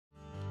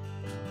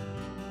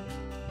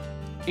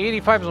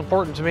E85 is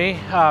important to me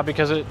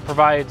because it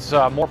provides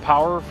more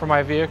power for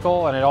my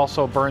vehicle, and it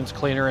also burns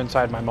cleaner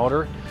inside my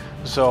motor.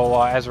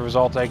 So as a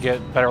result, I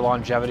get better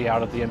longevity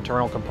out of the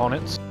internal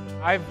components.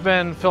 I've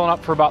been filling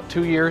up for about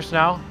 2 years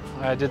now.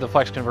 I did the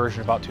flex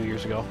conversion about 2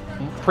 years ago.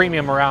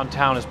 Premium around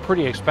town is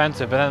pretty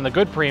expensive, and then the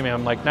good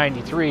premium, like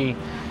 93,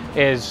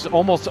 is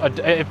almost,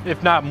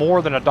 if not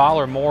more than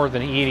 $1 more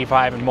than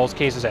E85 in most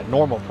cases at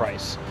normal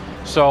price.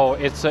 So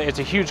it's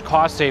a huge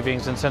cost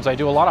savings, and since I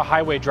do a lot of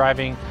highway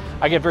driving,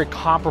 I get very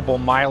comparable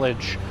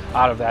mileage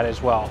out of that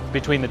as well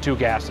between the two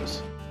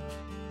gases.